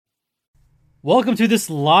Welcome to this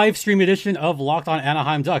live stream edition of Locked On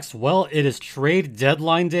Anaheim Ducks. Well, it is trade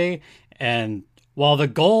deadline day, and while the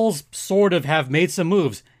Gulls sort of have made some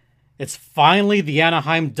moves, it's finally the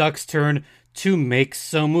Anaheim Ducks' turn to make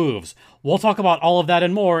some moves. We'll talk about all of that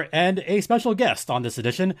and more, and a special guest on this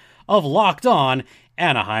edition of Locked On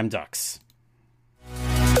Anaheim Ducks.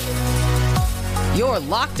 You're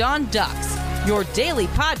Locked On Ducks, your daily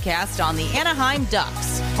podcast on the Anaheim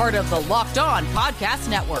Ducks, part of the Locked On Podcast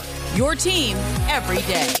Network, your team every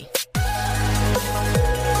day.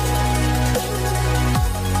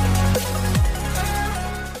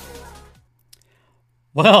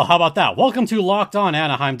 Well, how about that? Welcome to Locked On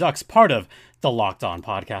Anaheim Ducks, part of the Locked On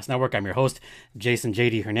Podcast Network. I'm your host, Jason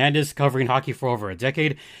J.D. Hernandez, covering hockey for over a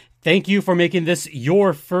decade. Thank you for making this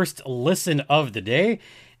your first listen of the day,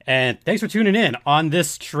 and thanks for tuning in on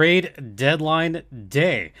this trade deadline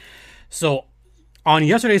day. So, on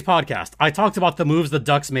yesterday's podcast, I talked about the moves the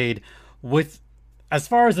Ducks made with, as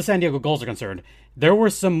far as the San Diego Gulls are concerned, there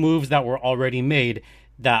were some moves that were already made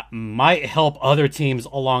that might help other teams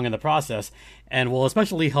along in the process and will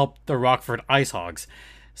especially help the Rockford IceHogs.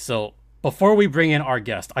 So before we bring in our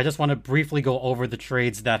guest, I just want to briefly go over the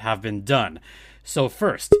trades that have been done. So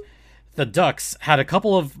first, the Ducks had a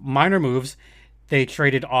couple of minor moves. They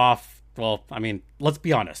traded off, let's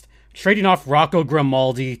be honest. Trading off Rocco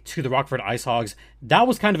Grimaldi to the Rockford IceHogs, that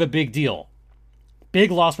was kind of a big deal.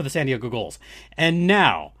 Big loss for the San Diego Gulls. And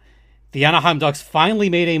now, the Anaheim Ducks finally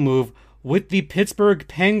made a move with the Pittsburgh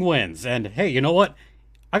Penguins. And hey, you know what?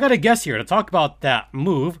 I got a guest here to talk about that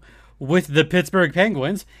move with the Pittsburgh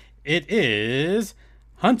Penguins. It is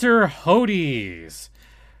Hunter Hodes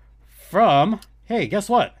from, hey, guess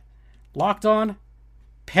what? Locked On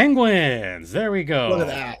Penguins. There we go.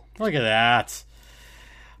 Look at that.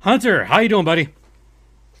 Hunter, how you doing, buddy?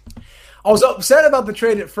 I was upset about the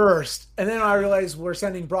trade at first, and then I realized we're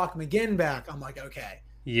sending Brock McGinn back. I'm like, okay.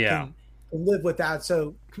 Yeah. Can live with that.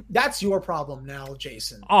 So that's your problem now,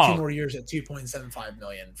 Jason. Oh. 2 more years at $2.75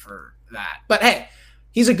 million for that. But hey,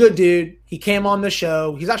 he's a good dude. He came on the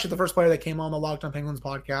show. He's actually the first player that came on the Locked On Penguins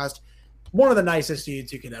podcast. One of the nicest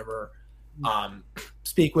dudes you could ever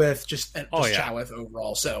speak with, chat with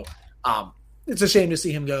overall. So it's a shame to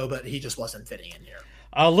see him go, but he just wasn't fitting in here.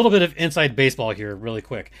 A little bit of inside baseball here, really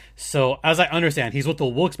quick. So, as I understand, he's with the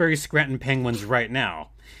Wilkes-Barre Scranton Penguins right now.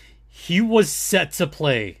 He was set to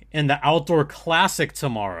play in the Outdoor Classic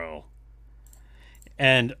tomorrow.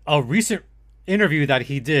 And a recent interview that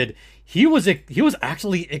he did, he was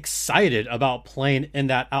actually excited about playing in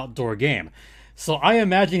that outdoor game. So, I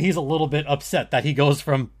imagine he's a little bit upset that he goes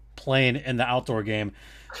from playing in the outdoor game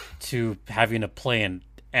to having to play in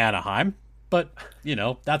Anaheim. But,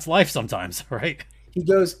 that's life sometimes, right? He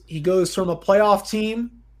goes from a playoff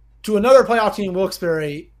team to another playoff team,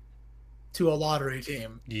 Wilkes-Barre, to a lottery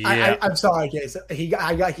team. Yeah. I'm sorry, Jason.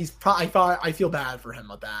 I feel bad for him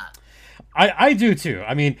with that. I do too.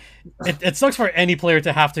 I mean, it sucks for any player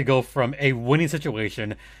to have to go from a winning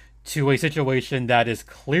situation to a situation that is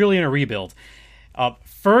clearly in a rebuild.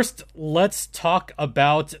 First, let's talk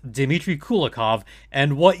about Dmitry Kulikov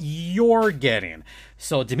and what you're getting.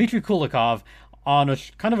 So, Dmitry Kulikov on a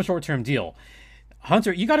kind of a short-term deal.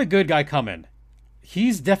 Hunter, you got a good guy coming.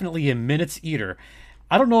 He's definitely a minutes eater.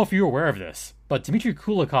 I don't know if you're aware of this, but Dmitry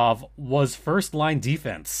Kulikov was first-line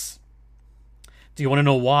defense. Do you want to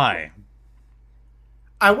know why?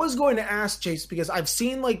 I was going to ask Chase because I've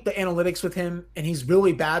seen the analytics with him, and he's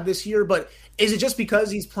really bad this year. But is it just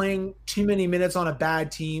because he's playing too many minutes on a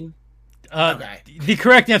bad team? Okay. The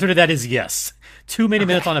correct answer to that is yes. Too many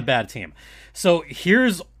minutes on a bad team. So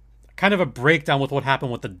here's kind of a breakdown with what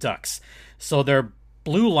happened with the Ducks. So their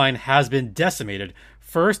blue line has been decimated.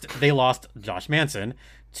 First, they lost Josh Manson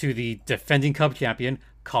to the defending Cup champion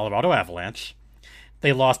Colorado Avalanche.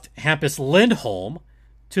 They lost Hampus Lindholm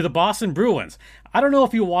to the Boston Bruins. I don't know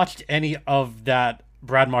if you watched any of that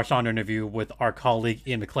Brad Marchand interview with our colleague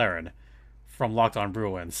Ian McLaren from Locked On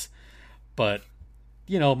Bruins. But,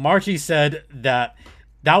 Marchie said that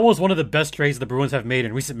was one of the best trades the Bruins have made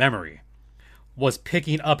in recent memory, was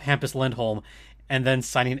picking up Hampus Lindholm and then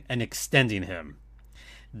signing and extending him.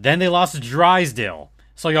 Then they lost Drysdale.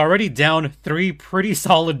 So you're already down 3 pretty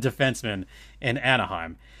solid defensemen in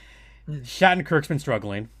Anaheim. Shattenkirk's been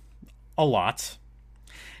struggling a lot.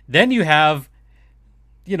 Then you have,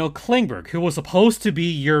 Klingberg, who was supposed to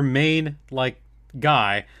be your main,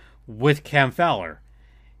 guy with Cam Fowler.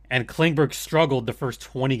 And Klingberg struggled the first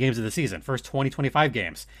 20 games of the season, first 20, 25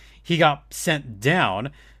 games. He got sent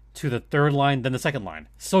down to the third line, then the second line.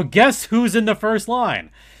 So guess who's in the first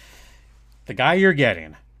line? The guy you're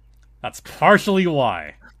getting. That's partially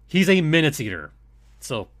why. He's a minutes eater.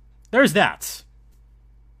 So there's that.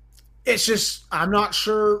 It's just, I'm not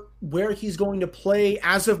sure where he's going to play.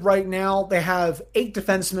 As of right now, they have 8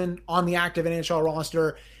 defensemen on the active NHL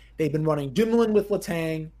roster. They've been running Dumoulin with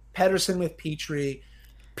Letang, Pedersen with Petrie,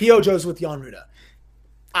 P.O. Joseph with Jan Ruda.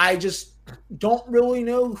 I just don't really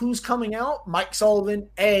know who's coming out. Mike Sullivan,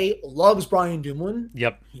 loves Brian Dumoulin.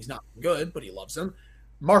 Yep. He's not good, but he loves him.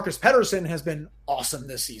 Marcus Pedersen has been awesome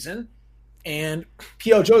this season. And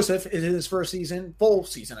P.O. Joseph is in his first season, full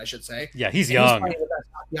season, I should say. Yeah, he's young. He's playing the best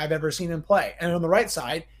hockey I've ever seen him play. And on the right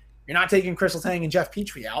side, you're not taking Chris Letang and Jeff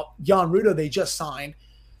Petrie out. Jan Ruda, they just signed.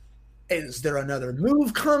 Is there another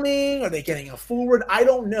move coming? Are they getting a forward? I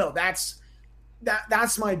don't know. That's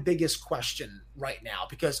my biggest question right now,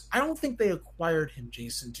 because I don't think they acquired him,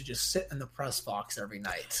 Jason, to just sit in the press box every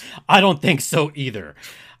night. I don't think so either.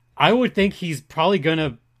 I would think he's probably going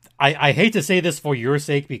to... I hate to say this for your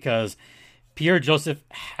sake, because Pierre-Olivier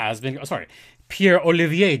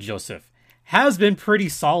Joseph has been pretty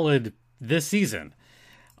solid this season.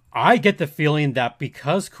 I get the feeling that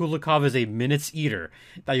because Kulikov is a minutes eater,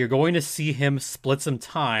 that you're going to see him split some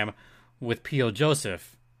time with P.O.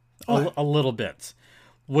 Joseph a little bit,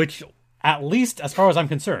 which, at least as far as I'm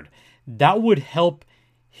concerned, that would help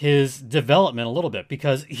his development a little bit,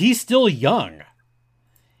 because he's still young.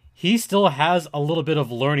 He still has a little bit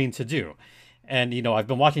of learning to do. And, I've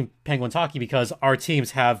been watching Penguins hockey because our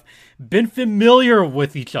teams have been familiar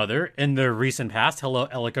with each other in the recent past. Hello,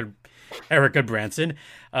 Erica Branson.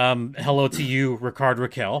 Hello to you, Ricard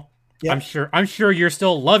Raquel. Yep. I'm sure you're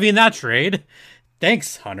still loving that trade.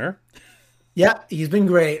 Thanks, Hunter. Yeah, he's been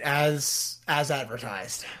great as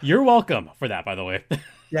advertised. You're welcome for that, by the way.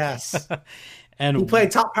 Yes. And he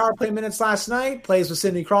played top power play minutes last night, plays with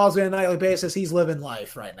Sidney Crosby on a nightly basis. He's living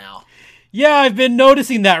life right now. Yeah, I've been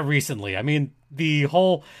noticing that recently. I mean, the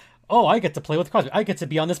whole, I get to play with Crosby. I get to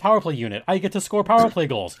be on this power play unit. I get to score power play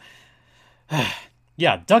goals.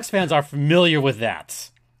 Yeah, Ducks fans are familiar with that.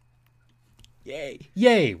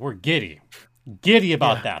 Yay, we're giddy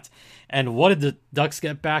about that. And what did the Ducks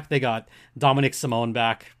get back? They got Dominic Simone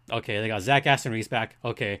back. Okay, they got Zach Aston Reese back.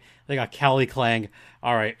 Okay, they got Callie Klang.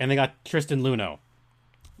 All right, and they got Tristan Luneau.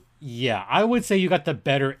 Yeah, I would say you got the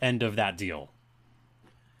better end of that deal.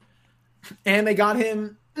 And they got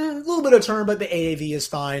him a little bit of turn, but the AAV is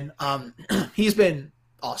fine. He's been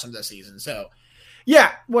awesome this season. So,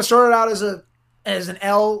 yeah, what started out as an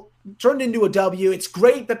L turned into a W. It's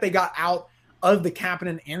great that they got out of the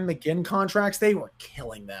Kapanen and McGinn contracts. They were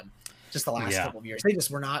killing them just the last couple of years. They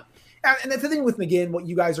just were not. And the thing with McGinn, what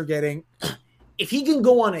you guys are getting, if he can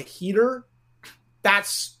go on a heater,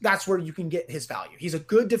 that's where you can get his value. He's a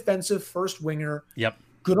good defensive first winger. Yep.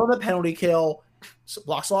 Good on the penalty kill.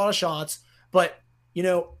 Blocks a lot of shots. But, he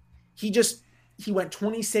went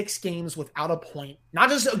 26 games without a point. Not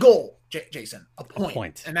just a goal, Jason. A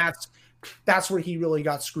point. And that's where he really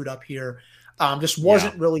got screwed up here. Just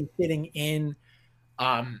wasn't really fitting in.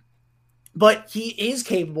 But he is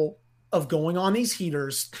capable of going on these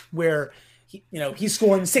heaters where he's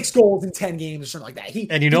scoring 6 goals in 10 games or something like that.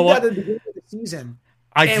 And you know what? At the beginning of the season,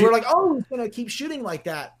 we're like, he's going to keep shooting like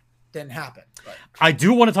that. Didn't happen. But I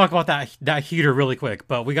do want to talk about that heater really quick,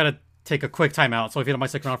 but we got to take a quick timeout. So if you don't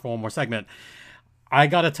mind sticking around for one more segment, I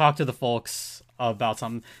got to talk to the folks about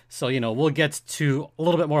something. So, we'll get to a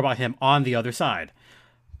little bit more about him on the other side.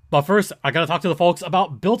 But first, I got to talk to the folks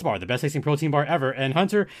about Built Bar, the best tasting protein bar ever. And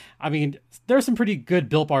Hunter, I mean, there's some pretty good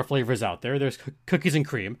Built Bar flavors out there. There's cookies and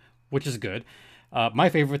cream, which is good. My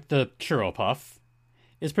favorite, the Churro Puff,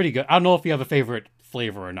 is pretty good. I don't know if you have a favorite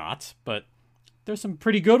flavor or not, but there's some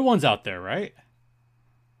pretty good ones out there, right?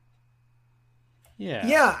 Yeah.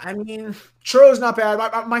 Yeah, I mean, churro's not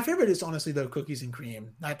bad. My favorite is honestly the cookies and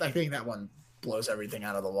cream. I think that one blows everything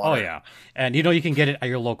out of the water. Oh, yeah. And you can get it at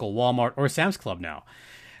your local Walmart or Sam's Club now.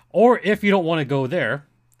 Or if you don't want to go there,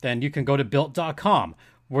 then you can go to Built.com,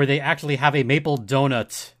 where they actually have a maple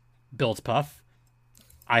donut Built Puff.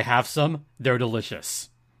 I have some. They're delicious.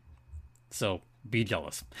 So be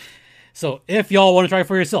jealous. So if y'all want to try it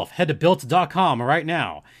for yourself, head to Built.com right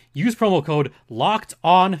now. Use promo code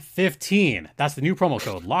LOCKEDON15. That's the new promo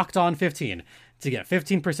code, LOCKEDON15, to get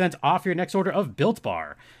 15% off your next order of Built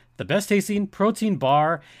Bar, the best tasting protein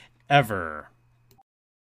bar ever.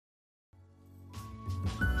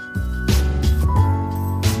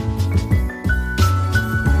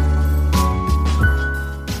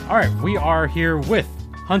 All right, we are here with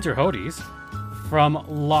Hunter Hodes from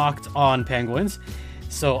Locked On Penguins.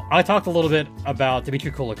 So I talked a little bit about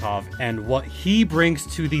Dmitry Kulikov and what he brings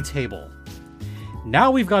to the table.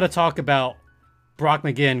 Now we've got to talk about Brock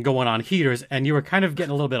McGinn going on heaters, and you were kind of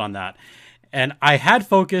getting a little bit on that. And I had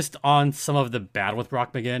focused on some of the bad with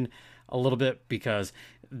Brock McGinn a little bit because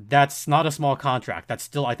that's not a small contract. That's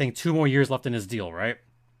still, I think, 2 more years left in his deal, right?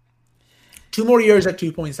 2 more years at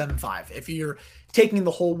 2.75. If you're taking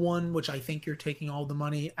the whole one, which I think you're taking all the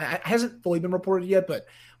money, it hasn't fully been reported yet, but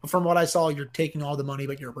from what I saw, you're taking all the money,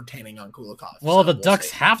 but you're retaining on Kulikov. Well, the Ducks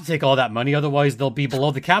have to take all that money, otherwise they'll be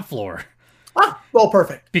below the cap floor. Well,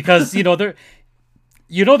 perfect. Because they're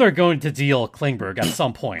going to deal Klingberg at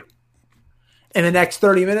some point. In the next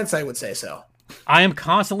 30 minutes, I would say so. I am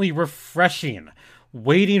constantly refreshing,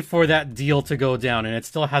 waiting for that deal to go down, and it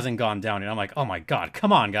still hasn't gone down. And I'm like, oh my God,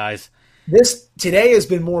 come on, guys. Today has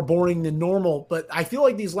been more boring than normal, but I feel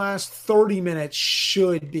like these last 30 minutes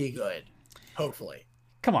should be good. Hopefully.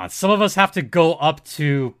 Come on. Some of us have to go up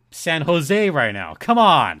to San Jose right now. Come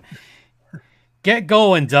on. Get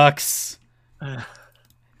going, Ducks.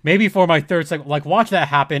 Maybe for my third segment, watch that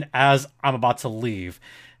happen as I'm about to leave,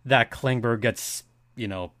 that Klingberg gets,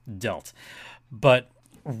 dealt. But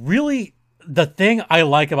really, the thing I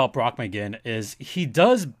like about Brock McGinn is he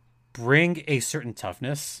does bring a certain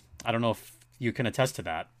toughness. I don't know if you can attest to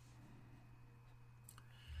that.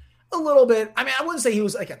 A little bit. I mean, I wouldn't say he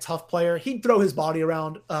was like a tough player. He'd throw his body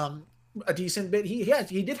around a decent bit. He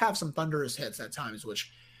did have some thunderous hits at times,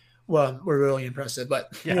 which were really impressive.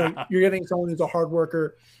 But you're getting someone who's a hard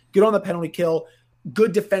worker, good on the penalty kill,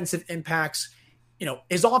 good defensive impacts.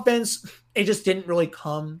 His offense, it just didn't really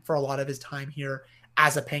come for a lot of his time here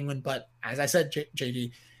as a Penguin. But as I said,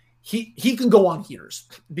 JD, he can go on heaters.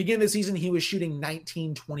 Beginning of the season, he was shooting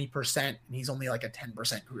 19-20%, and he's only like a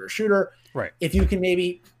 10% career shooter. Right. If he can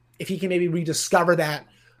maybe rediscover that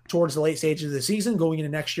towards the late stages of the season, going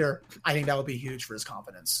into next year, I think that would be huge for his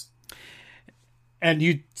confidence. And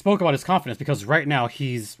you spoke about his confidence because right now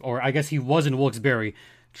he was in Wilkes-Barre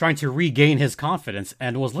trying to regain his confidence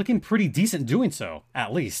and was looking pretty decent doing so,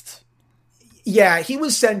 at least. Yeah, he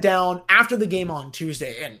was sent down after the game on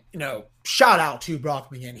Tuesday, and shout out to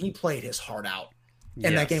Brock McGinn. He played his heart out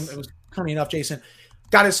in that game. It was funny enough, Jason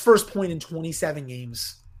got his first point in 27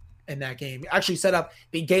 games in that game. Actually set up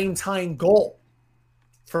the game-tying goal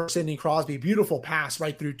for Sidney Crosby. Beautiful pass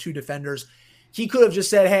right through 2 defenders. He could have just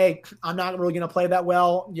said, "Hey, I'm not really going to play that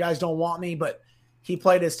well. You guys don't want me," but he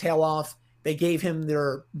played his tail off. They gave him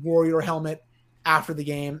their Warrior helmet after the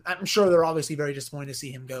game. I'm sure they're obviously very disappointed to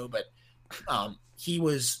see him go, but he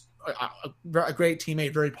was a great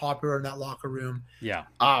teammate, very popular in that locker room. Yeah.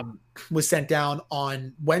 Was sent down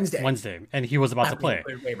on Wednesday, and he was about to play.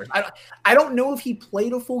 I don't know if he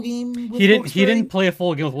played a full game. He didn't play a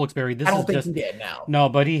full game with Wilkes-Barre. I don't think he did. Now, no,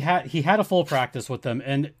 but he had a full practice with them,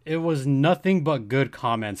 and it was nothing but good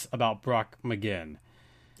comments about Brock McGinn.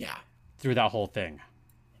 Yeah, through that whole thing.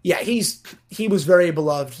 Yeah, he was very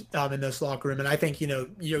beloved in this locker room, and I think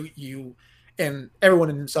you and everyone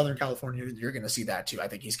in Southern California, you're going to see that too. I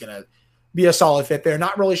think he's going to be a solid fit there.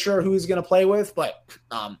 Not really sure who he's going to play with, but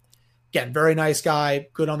again, very nice guy,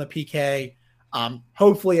 good on the PK.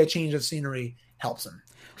 Hopefully a change of scenery helps him.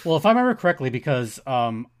 Well, if I remember correctly, because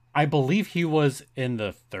I believe he was in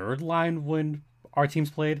the third line when our teams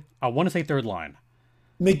played. I want to say third line.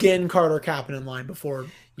 McGinn, Carter, Kapanen line before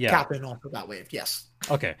Kapanen also got waived. Yes.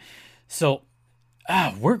 Okay. So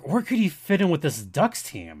where could he fit in with this Ducks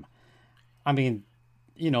team? I mean,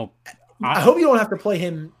 I hope you don't have to play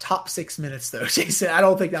him top 6 minutes, though, Jason. I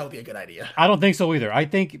don't think that would be a good idea. I don't think so either. I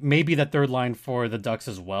think maybe that third line for the Ducks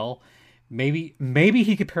as well. Maybe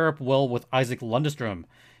he could pair up well with Isaac Lundestrom.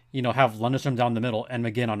 Have Lundestrom down the middle and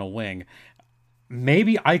McGinn on a wing.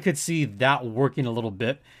 Maybe I could see that working a little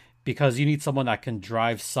bit because you need someone that can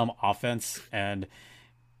drive some offense and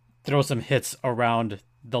throw some hits around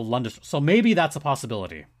the Lundestrom. So maybe that's a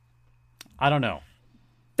possibility. I don't know.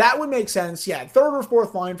 That would make sense. Yeah, third or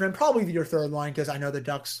fourth line for him, probably your third line, because I know the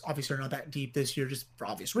Ducks obviously are not that deep this year, just for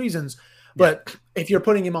obvious reasons. But if you're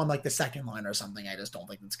putting him on like the second line or something, I just don't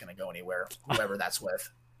think it's going to go anywhere, whoever that's with.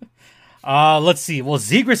 Let's see. Well,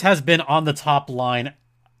 Zegras has been on the top line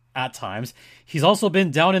at times. He's also been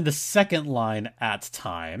down in the second line at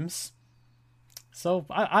times. So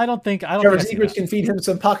I don't think Zegras can feed him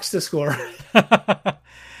some pucks to score.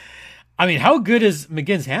 I mean, how good is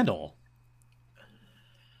McGinn's handle?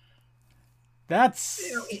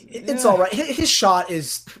 It's all right. His shot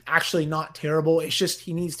is actually not terrible. It's just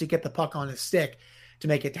he needs to get the puck on his stick to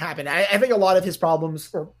make it happen. I think a lot of his problems,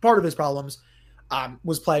 or part of his problems,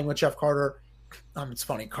 was playing with Jeff Carter. It's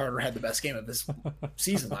funny, Carter had the best game of this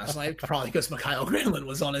season last night, probably because Mikhail Granlund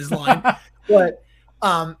was on his line. But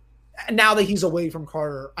now that he's away from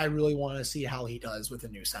Carter, I really want to see how he does with a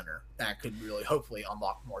new center. That could really, hopefully,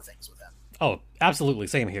 unlock more things with him. Oh, absolutely.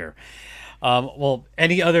 Same here. Well,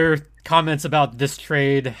 any other comments about this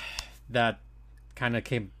trade that kind of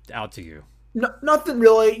came out to you? No, nothing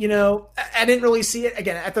really. I didn't really see it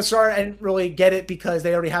again at the start. I didn't really get it because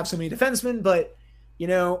they already have so many defensemen. But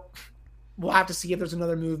we'll have to see if there's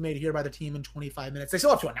another move made here by the team in 25 minutes. They still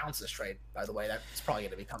have to announce this trade, by the way. That's probably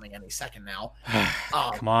going to be coming any second now.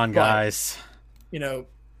 Come on, guys.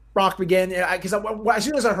 Brock McGinn, because as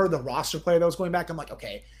soon as I heard the roster player that was going back, I'm like,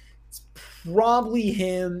 okay, it's probably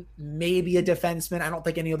him, maybe a defenseman. I don't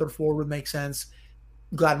think any other forward makes sense.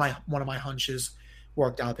 I'm glad one of my hunches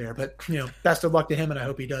worked out there. But, best of luck to him, and I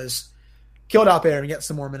hope he does kill it out there and get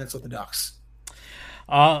some more minutes with the Ducks.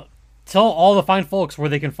 Tell all the fine folks where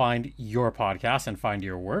they can find your podcast and find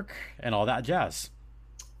your work and all that jazz.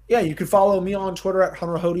 Yeah, you can follow me on Twitter at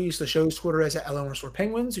Hunter Hodes. The show's Twitter is at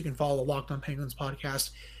 @LO_Penguins. You can follow the Locked On Penguins podcast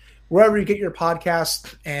wherever you get your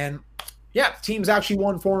podcast. And yeah, the team's actually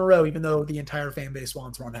won 4 in a row, even though the entire fan base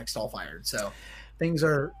wants Ron Hextall fired. So things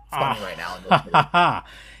are funny right now.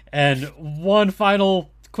 And one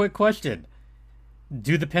final quick question.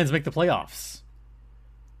 Do the Pens make the playoffs?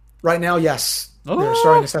 Right now, yes. They're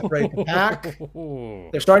starting to separate the pack.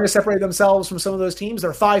 They're starting to separate themselves from some of those teams.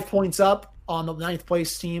 They're 5 points up on the 9th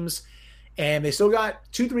place teams, and they still got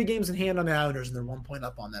 2-3 games in hand on the Islanders, and they're 1 point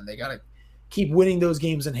up on them. They got to keep winning those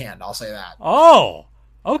games in hand. I'll say that. Oh,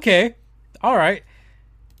 okay. All right.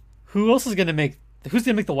 Who else is going to make? Who's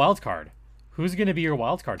going to make the wild card? Who's going to be your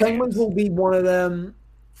wild card? Penguins will be one of them.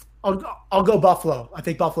 I'll go Buffalo. I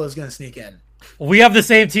think Buffalo is going to sneak in. We have the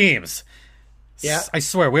same teams. Yeah, I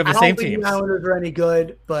swear we have the same teams. I don't think the Islanders are any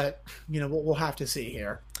good, but we'll have to see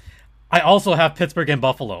here. I also have Pittsburgh and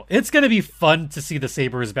Buffalo. It's going to be fun to see the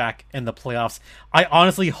Sabres back in the playoffs. I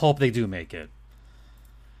honestly hope they do make it.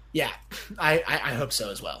 Yeah, I hope so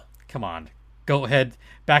as well. Come on, Go Ahead,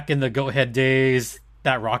 back in the Go Ahead days.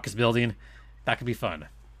 That Rock is building. That could be fun.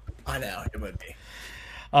 I know it would be.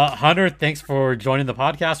 Hunter, thanks for joining the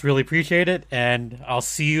podcast. Really appreciate it, and I'll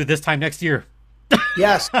see you this time next year.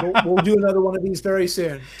 Yes, we'll do another one of these very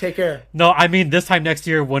soon. Take care. No, I mean this time next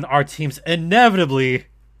year when our teams inevitably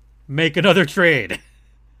make another trade.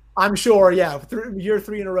 I'm sure, yeah. Year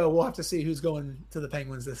 3 in a row, we'll have to see who's going to the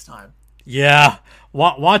Penguins this time. Yeah.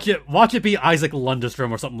 Watch it be Isaac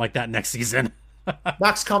Lundestrom or something like that next season.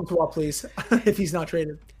 Max Comtois, please, if he's not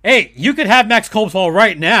traded. Hey, you could have Max Comtois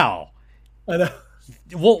right now. I know.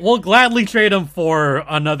 We'll gladly trade him for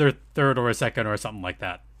another third or a second or something like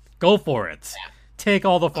that. Go for it. Yeah. Take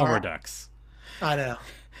all the former Ducks. I know.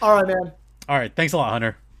 All right, man. All right. Thanks a lot,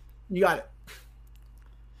 Hunter. You got it.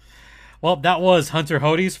 Well, that was Hunter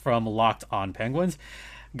Hodes from Locked On Penguins.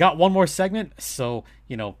 Got one more segment, so,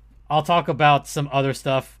 I'll talk about some other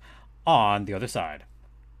stuff on the other side.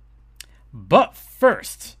 But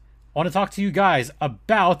first, I want to talk to you guys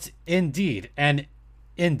about Indeed. And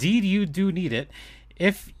Indeed, you do need it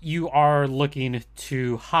if you are looking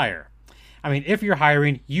to hire. I mean, if you're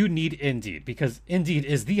hiring, you need Indeed, because Indeed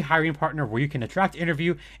is the hiring partner where you can attract,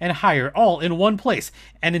 interview, and hire all in one place.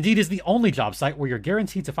 And Indeed is the only job site where you're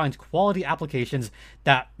guaranteed to find quality applications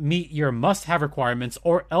that meet your must-have requirements,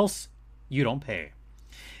 or else you don't pay.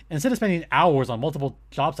 Instead of spending hours on multiple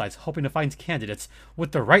job sites hoping to find candidates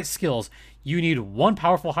with the right skills, you need one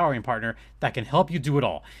powerful hiring partner that can help you do it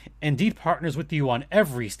all. Indeed partners with you on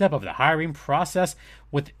every step of the hiring process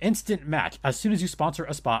with Instant Match. As soon as you sponsor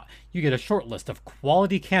a spot, you get a short list of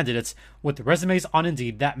quality candidates with resumes on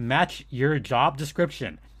Indeed that match your job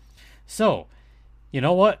description. So, you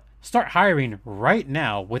know what? Start hiring right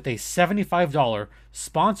now with a $75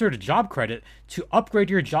 sponsored job credit to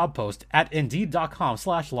upgrade your job post at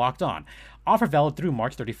Indeed.com/lockedon. Offer valid through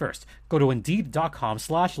March 31st. Go to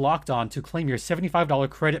Indeed.com/lockedon to claim your $75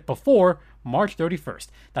 credit before March 31st.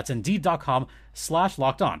 That's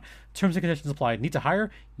Indeed.com/lockedon. Terms and conditions apply. Need to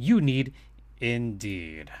hire? You need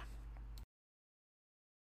Indeed.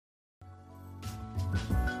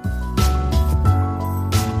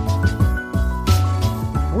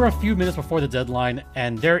 We're a few minutes before the deadline,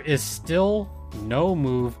 and there is still no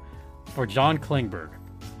move for John Klingberg.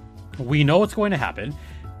 We know what's going to happen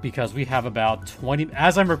because we have about 20...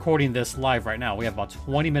 As I'm recording this live right now, we have about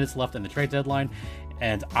 20 minutes left in the trade deadline,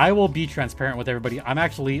 and I will be transparent with everybody. I'm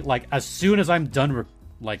actually, as soon as I'm done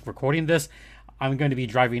recording this, I'm going to be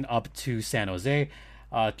driving up to San Jose,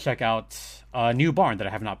 check out a new barn that I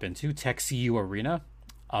have not been to, Tech CU Arena,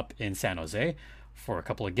 up in San Jose, for a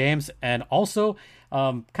couple of games, and also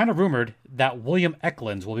kind of rumored that William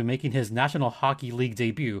Eklund will be making his National Hockey League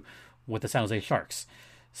debut with the San Jose Sharks.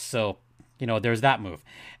 So, there's that move.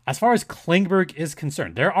 As far as Klingberg is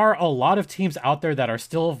concerned, there are a lot of teams out there that are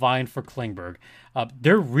still vying for Klingberg.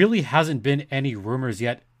 There really hasn't been any rumors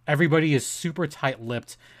yet. Everybody is super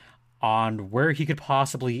tight-lipped on where he could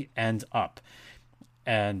possibly end up.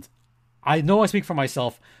 And I know I speak for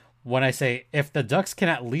myself when I say if the Ducks can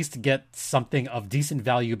at least get something of decent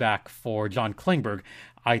value back for John Klingberg,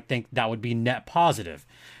 I think that would be net positive.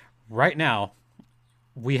 Right now,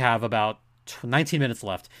 we have about 19 minutes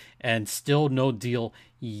left and still no deal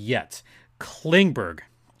yet. Klingberg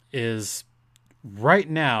is right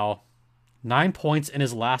now 9 points in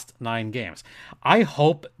his last 9 games. I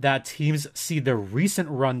hope that teams see the recent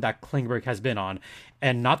run that Klingberg has been on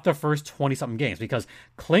and not the first 20-something games, because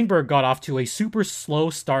Klingberg got off to a super slow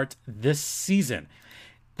start this season.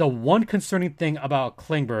 The one concerning thing about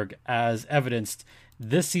Klingberg, as evidenced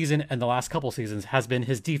this season and the last couple seasons, has been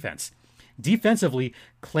his defense. Defensively,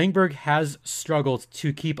 Klingberg has struggled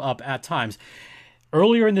to keep up at times.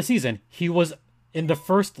 Earlier in the season, he was in the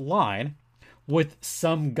first line with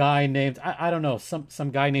some guy named, I don't know,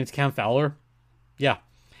 some guy named Cam Fowler. Yeah,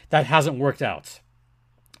 that hasn't worked out.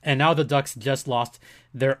 And now the Ducks just lost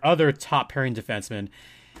their other top pairing defenseman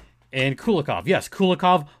in Kulikov. Yes,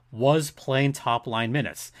 Kulikov was playing top line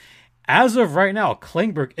minutes. As of right now,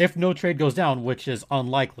 Klingberg, if no trade goes down, which is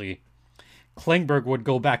unlikely, Klingberg would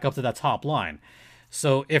go back up to that top line.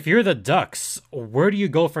 So if you're the Ducks, where do you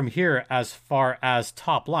go from here as far as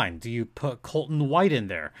top line? Do you put Colton White in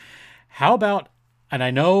there? How about, and I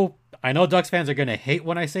know Ducks fans are going to hate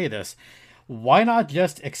when I say this, why not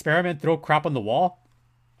just experiment, throw crap on the wall?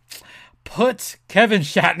 Put Kevin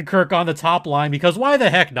Shattenkirk on the top line, because why the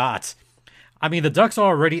heck not? I mean, the Ducks are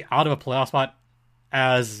already out of a playoff spot,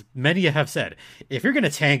 as many have said. If you're going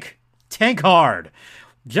to tank hard.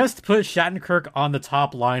 Just put Shattenkirk on the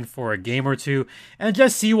top line for a game or two and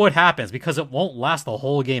just see what happens, because it won't last the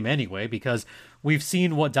whole game anyway, because we've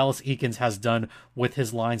seen what Dallas Eakins has done with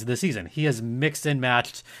his lines this season. He has mixed and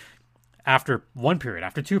matched after 1 period,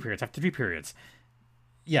 after 2 periods, after 3 periods.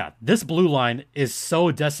 Yeah, this blue line is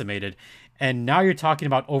so decimated, and now you're talking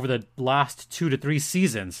about over the last 2 to 3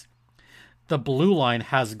 seasons, the blue line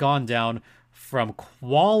has gone down from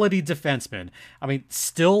quality defensemen. I mean,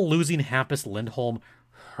 still losing Hampus Lindholm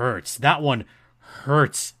hurts. That one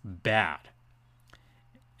hurts bad.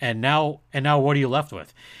 And now what are you left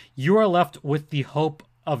with? You are left with the hope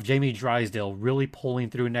of Jamie Drysdale really pulling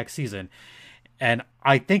through next season. And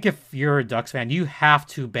I think if you're a Ducks fan, you have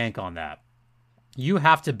to bank on that. You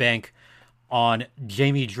have to bank on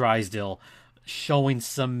Jamie Drysdale showing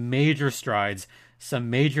some major strides, some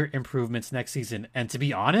major improvements next season. And to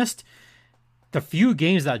be honest, the few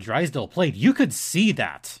games that Drysdale played, you could see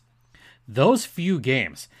that. Those few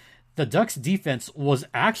games, the Ducks defense was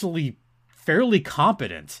actually fairly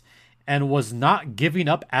competent and was not giving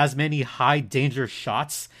up as many high danger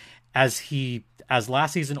shots as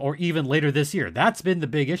last season or even later this year. That's been the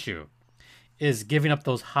big issue, is giving up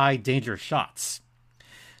those high danger shots.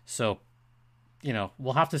 So,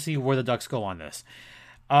 we'll have to see where the Ducks go on this.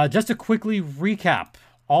 Just to quickly recap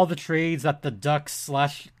all the trades that the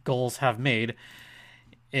Ducks/Gulls have made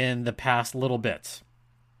in the past little bit.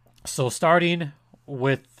 So starting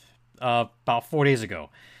with about 4 days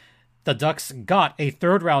ago, the Ducks got a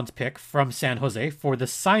 3rd-round pick from San Jose for the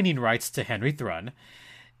signing rights to Henry Thrun.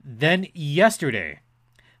 Then yesterday,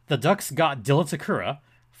 the Ducks got Dylan Sakura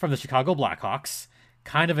from the Chicago Blackhawks.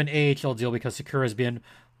 Kind of an AHL deal because Sakura has been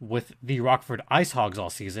with the Rockford Ice Hogs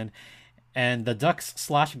all season. And the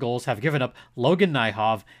Ducks/Gulls have given up Logan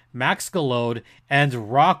Nyhov, Max Galode,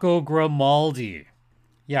 and Rocco Grimaldi.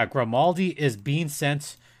 Yeah, Grimaldi is being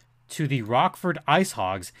sent to the Rockford Ice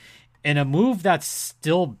Hogs in a move that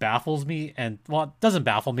still baffles me. And, well, it doesn't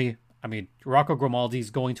baffle me. I mean, Rocco Grimaldi is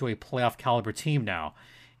going to a playoff caliber team now,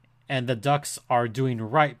 and the Ducks are doing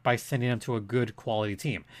right by sending him to a good quality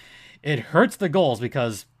team. It hurts the Gulls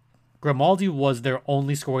because Grimaldi was their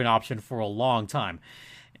only scoring option for a long time.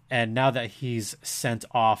 And now that he's sent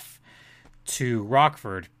off to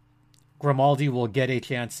Rockford, Grimaldi will get a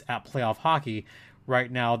chance at playoff hockey. Right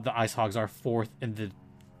now, the Ice Hogs are 4th in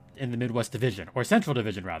the Midwest Division, or Central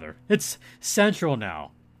Division, rather. It's Central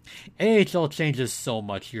now. AHL changes so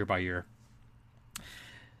much year by year.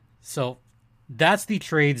 So that's the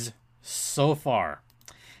trades so far.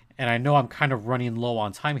 And I know I'm kind of running low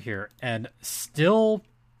on time here, and still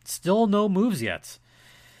no moves yet.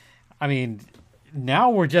 I mean,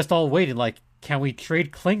 now we're just all waiting. Like, can we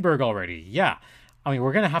trade Klingberg already? Yeah. I mean,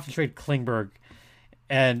 we're going to have to trade Klingberg,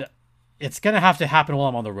 and it's going to have to happen while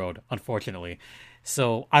I'm on the road, unfortunately.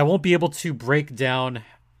 So I won't be able to break down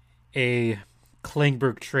a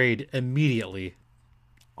Klingberg trade immediately,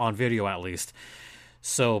 on video at least.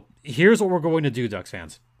 So here's what we're going to do, Ducks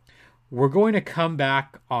fans. We're going to come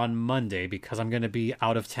back on Monday because I'm going to be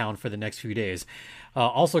out of town for the next few days.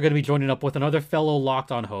 Also going to be joining up with another fellow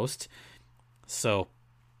Locked On host. So,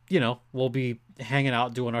 we'll be hanging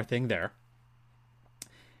out, doing our thing there.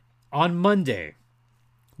 On Monday,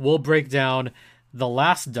 we'll break down the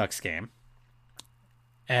last Ducks game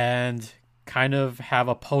and kind of have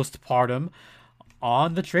a postpartum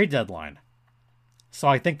on the trade deadline. So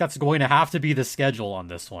I think that's going to have to be the schedule on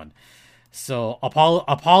this one. So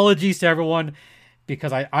apologies to everyone,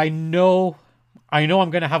 because I know I'm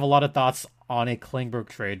going to have a lot of thoughts on a Klingberg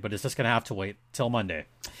trade, but it's just going to have to wait till Monday.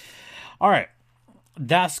 All right,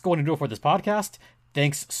 that's going to do it for this podcast.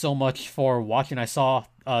 Thanks so much for watching. I saw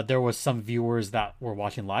there was some viewers that were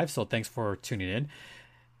watching live, so thanks for tuning in.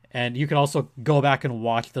 And you can also go back and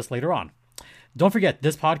watch this later on. Don't forget,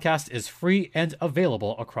 this podcast is free and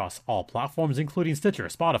available across all platforms, including Stitcher,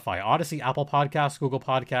 Spotify, Odyssey, Apple Podcasts, Google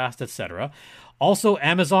Podcasts, etc. Also,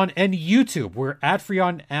 Amazon and YouTube. We're ad-free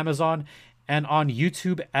on Amazon and on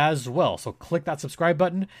YouTube as well. So click that subscribe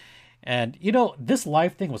button. And, this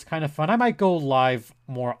live thing was kind of fun. I might go live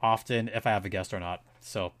more often if I have a guest or not.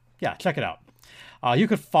 So, yeah, check it out. You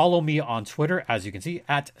could follow me on Twitter, as you can see,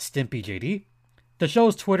 at StimpyJD. The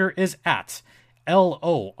show's Twitter is at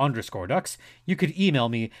LO_Ducks. You could email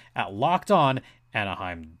me at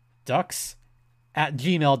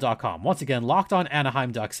lockedonanaheimducks@gmail.com. Once again,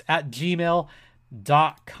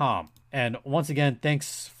 lockedonanaheimducks@gmail.com. And once again,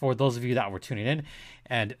 thanks for those of you that were tuning in.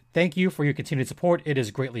 And thank you for your continued support. It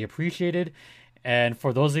is greatly appreciated. And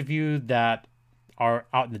for those of you that are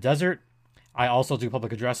out in the desert, I also do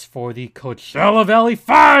public address for the Coachella Valley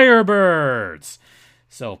Firebirds.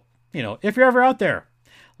 So, if you're ever out there,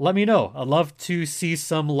 let me know. I'd love to see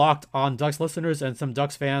some Locked On Ducks listeners and some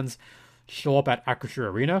Ducks fans show up at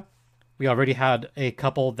Acrisure Arena. We already had a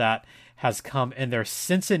couple that has come in their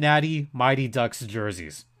Cincinnati Mighty Ducks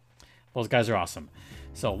jerseys. Those guys are awesome.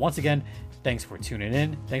 So once again, thanks for tuning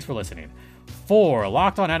in. Thanks for listening. For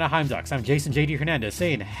Locked On Anaheim Ducks, I'm Jason JD Hernandez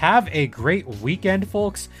saying have a great weekend,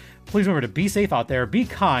 folks. Please remember to be safe out there, be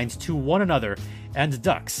kind to one another, and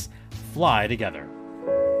Ducks fly together.